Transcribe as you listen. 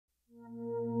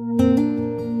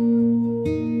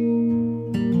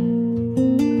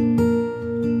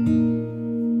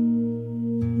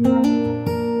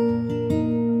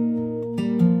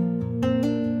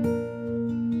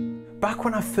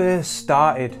first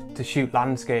started to shoot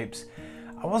landscapes,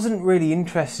 I wasn't really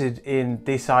interested in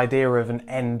this idea of an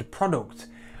end product.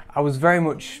 I was very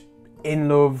much in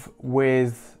love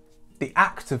with the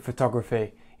act of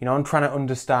photography, and trying to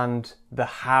understand the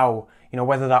how,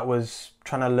 whether that was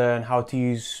trying to learn how to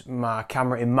use my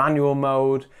camera in manual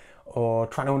mode, or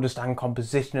trying to understand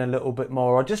composition a little bit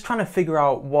more, or just trying to figure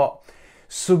out what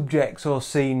subjects or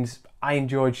scenes I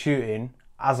enjoyed shooting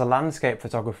as a landscape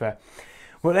photographer.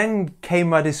 But then came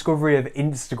my discovery of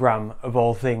Instagram, of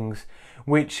all things,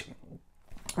 which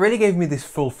really gave me this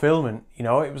fulfillment.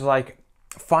 It was like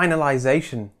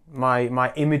finalization.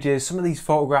 My images, some of these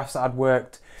photographs that I'd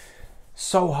worked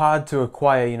so hard to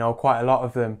acquire, quite a lot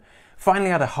of them,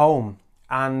 finally had a home.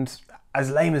 And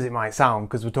as lame as it might sound,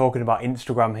 because we're talking about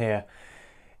Instagram here,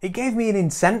 it gave me an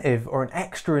incentive, or an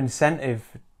extra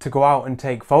incentive, to go out and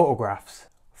take photographs.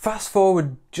 Fast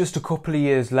forward just a couple of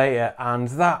years later, and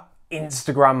that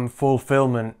Instagram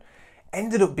fulfillment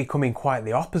ended up becoming quite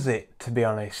the opposite, to be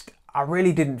honest. I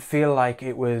really didn't feel like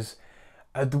it was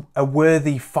a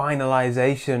worthy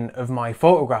finalization of my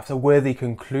photographs, a worthy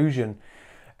conclusion.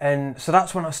 And so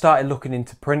that's when I started looking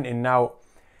into printing. Now,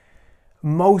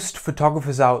 most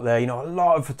photographers out there, a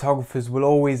lot of photographers will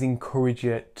always encourage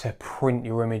you to print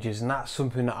your images, and that's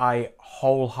something that I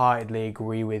wholeheartedly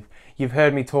agree with. You've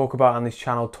heard me talk about on this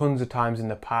channel tons of times in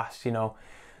the past.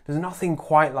 There's nothing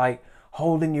quite like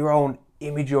holding your own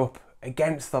image up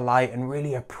against the light and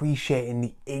really appreciating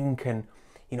the ink and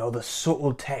the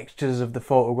subtle textures of the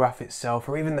photograph itself,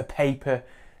 or even the paper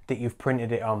that you've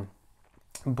printed it on.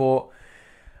 But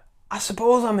I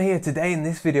suppose I'm here today in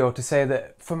this video to say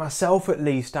that for myself at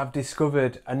least, I've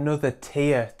discovered another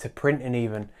tier to printing,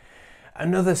 even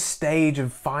another stage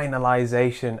of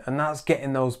finalization, and that's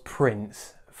getting those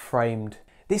prints framed.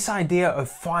 This idea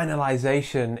of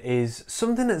finalization is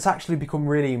something that's actually become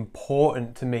really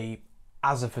important to me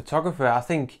as a photographer. I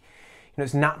think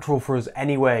it's natural for us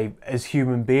anyway as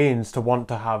human beings to want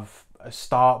to have a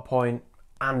start point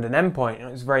and an end point.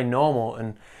 It's very normal,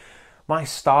 and my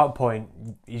start point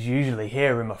is usually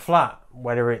here in my flat,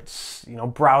 whether it's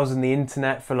browsing the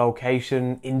internet for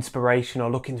location, inspiration,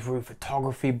 or looking through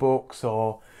photography books,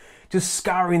 or just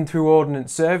scouring through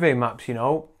Ordnance Survey maps.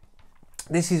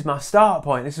 This is my start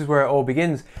point. This is where it all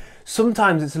begins.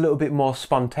 Sometimes it's a little bit more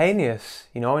spontaneous,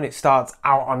 and it starts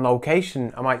out on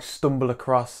location. I might stumble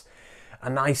across a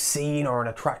nice scene or an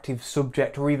attractive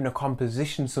subject, or even a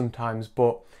composition sometimes,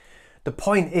 but the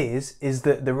point is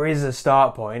that there is a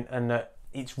start point, and that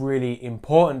it's really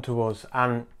important to us.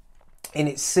 And in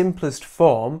its simplest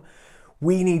form,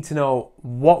 we need to know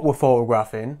what we're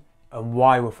photographing and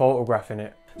why we're photographing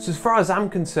it. So as far as I'm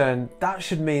concerned, that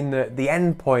should mean that the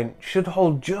end point should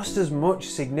hold just as much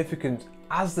significance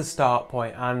as the start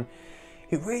point, and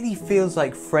it really feels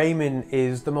like framing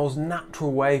is the most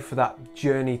natural way for that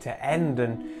journey to end.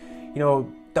 And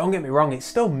don't get me wrong, it's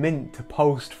still mint to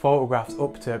post photographs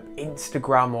up to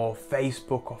Instagram or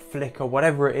Facebook or Flickr,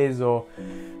 whatever it is, or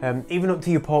even up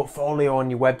to your portfolio on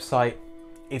your website,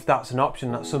 if that's an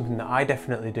option. That's something that I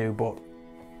definitely do, but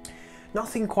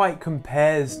nothing quite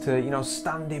compares to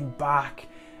standing back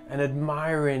and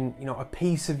admiring a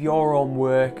piece of your own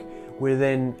work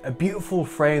within a beautiful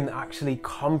frame that actually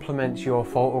complements your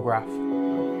photograph.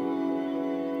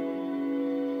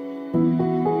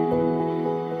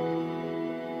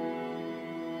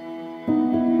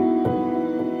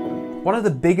 One of the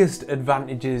biggest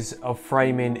advantages of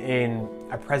framing in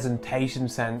a presentation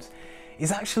sense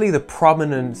is actually the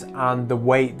prominence and the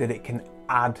weight that it can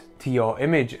add to your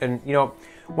image. And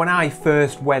when I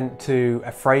first went to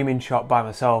a framing shop by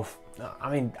myself, I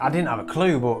didn't have a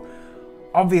clue, but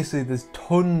obviously there's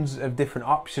tons of different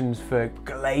options for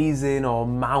glazing or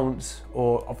mounts,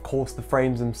 or of course the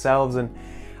frames themselves. And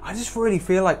I just really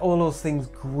feel like all those things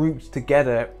grouped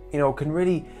together, can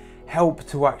really help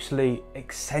to actually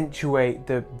accentuate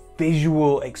the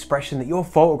visual expression that your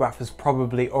photograph has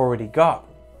probably already got.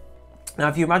 Now,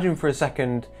 if you imagine for a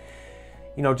second,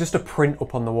 just a print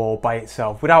up on the wall by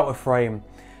itself without a frame,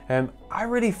 I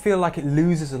really feel like it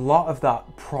loses a lot of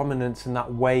that prominence and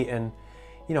that weight, and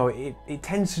it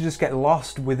tends to just get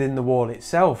lost within the wall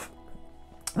itself.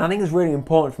 And I think it's really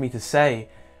important for me to say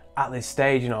at this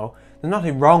stage, there's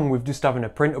nothing wrong with just having a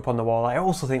print up on the wall. I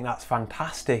also think that's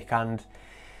fantastic, and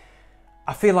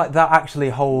I feel like that actually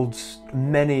holds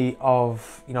many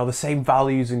of the same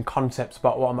values and concepts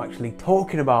about what I'm actually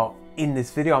talking about in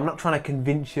this video. I'm not trying to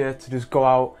convince you to just go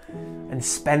out and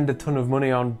spend a ton of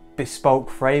money on bespoke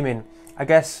framing. I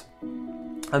guess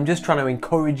I'm just trying to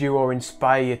encourage you or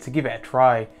inspire you to give it a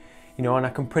try, and I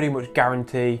can pretty much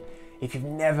guarantee if you've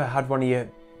never had one of your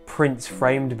prints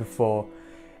framed before,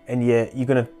 and you're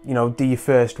gonna, do your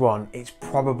first one, it's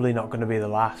probably not gonna be the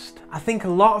last. I think a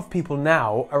lot of people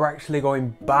now are actually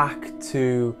going back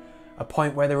to a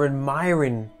point where they're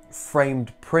admiring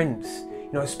framed prints,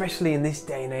 especially in this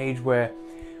day and age where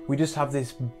we just have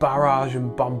this barrage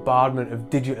and bombardment of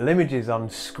digital images on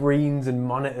screens and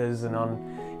monitors and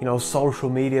on, social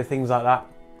media, things like that.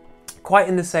 Quite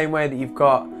in the same way that you've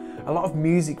got a lot of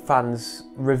music fans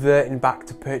reverting back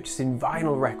to purchasing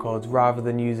vinyl records rather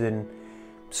than using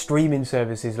streaming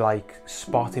services like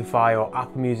Spotify or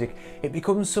Apple Music. It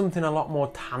becomes something a lot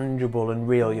more tangible and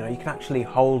real, you can actually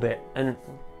hold it. And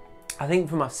I think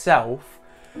for myself,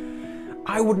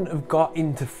 I wouldn't have got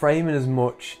into framing as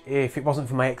much if it wasn't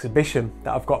for my exhibition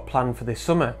that I've got planned for this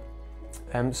summer.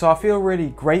 So I feel really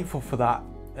grateful for that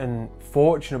and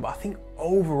fortunate, but I think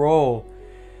overall,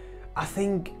 I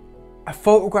think a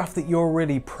photograph that you're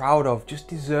really proud of just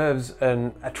deserves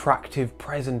an attractive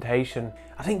presentation.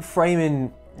 I think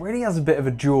framing really has a bit of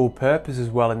a dual purpose as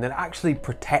well, and that it actually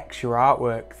protects your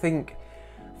artwork. Think,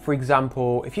 for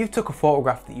example, if you took a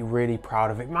photograph that you're really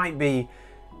proud of, it might be,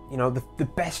 the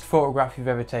best photograph you've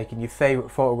ever taken, your favourite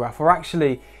photograph, or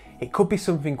actually it could be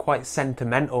something quite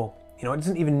sentimental. It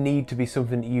doesn't even need to be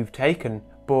something that you've taken,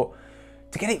 but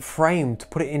to get it framed, to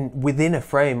put it in within a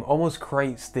frame, almost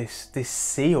creates this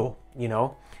seal,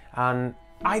 and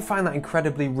I find that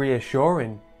incredibly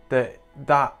reassuring that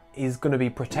that is going to be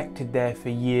protected there for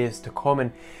years to come.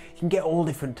 And you can get all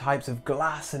different types of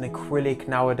glass and acrylic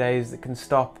nowadays that can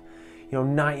stop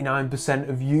 99%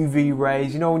 of UV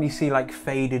rays. When you see like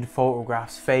faded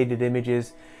photographs, faded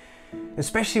images,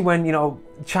 especially when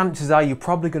chances are you're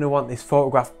probably going to want this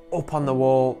photograph up on the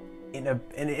wall in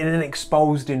an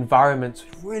exposed environment. So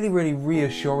it's really, really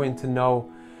reassuring to know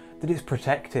that it's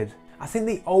protected. I think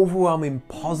the overwhelming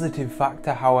positive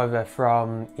factor, however,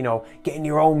 from getting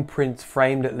your own prints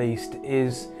framed at least,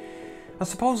 is I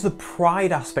suppose the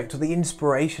pride aspect or the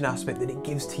inspiration aspect that it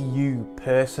gives to you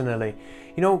personally.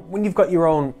 When you've got your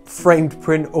own framed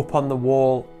print up on the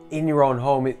wall in your own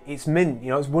home, it's mint.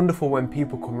 It's wonderful when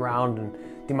people come around and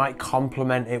they might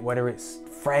compliment it, whether it's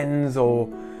friends or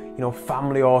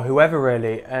family or whoever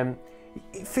really.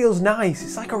 It feels nice.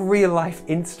 It's like a real life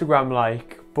Instagram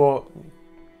like, but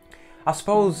I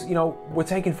suppose, we're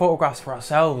taking photographs for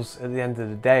ourselves at the end of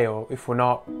the day, or if we're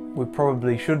not, we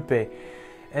probably should be.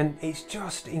 And it's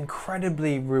just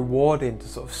incredibly rewarding to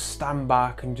sort of stand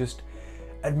back and just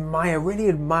really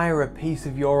admire a piece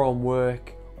of your own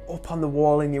work up on the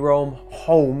wall in your own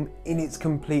home in its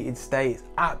completed state. It's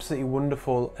absolutely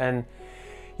wonderful. And,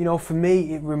 for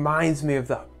me, it reminds me of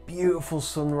that beautiful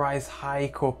sunrise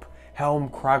hike up Helm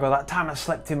Crag, or that time I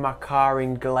slept in my car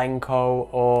in Glencoe,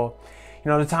 or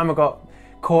the time I got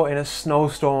caught in a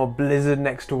snowstorm or blizzard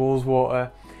next to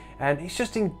Ullswater. And it's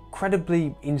just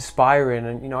incredibly inspiring,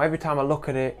 and every time I look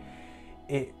at it,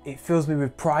 it fills me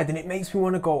with pride, and it makes me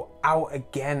want to go out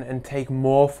again and take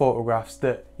more photographs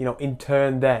that, in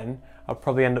turn then I'll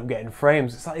probably end up getting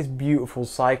frames. It's like this beautiful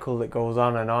cycle that goes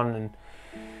on, and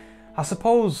I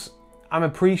suppose I'm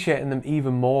appreciating them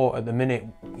even more at the minute,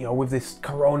 with this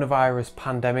coronavirus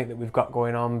pandemic that we've got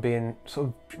going on, being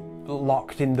sort of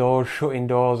locked indoors, shut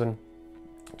indoors. And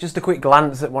just a quick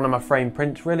glance at one of my framed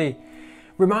prints really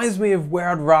reminds me of where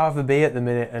I'd rather be at the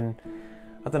minute, and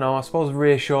I don't know, I suppose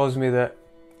reassures me that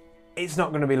it's not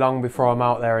going to be long before I'm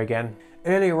out there again.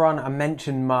 Earlier on I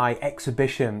mentioned my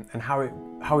exhibition and how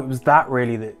it was that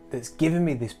really that's given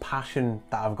me this passion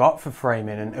that I've got for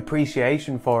framing and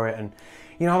appreciation for it. And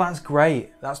that's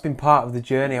great, that's been part of the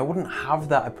journey. I wouldn't have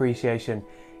that appreciation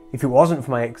if it wasn't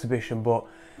for my exhibition, but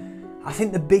I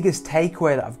think the biggest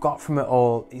takeaway that I've got from it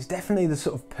all is definitely the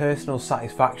sort of personal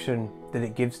satisfaction that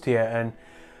it gives to you. And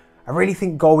I really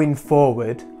think going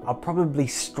forward, I'll probably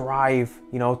strive,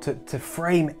 to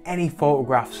frame any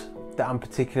photographs that I'm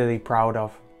particularly proud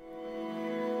of.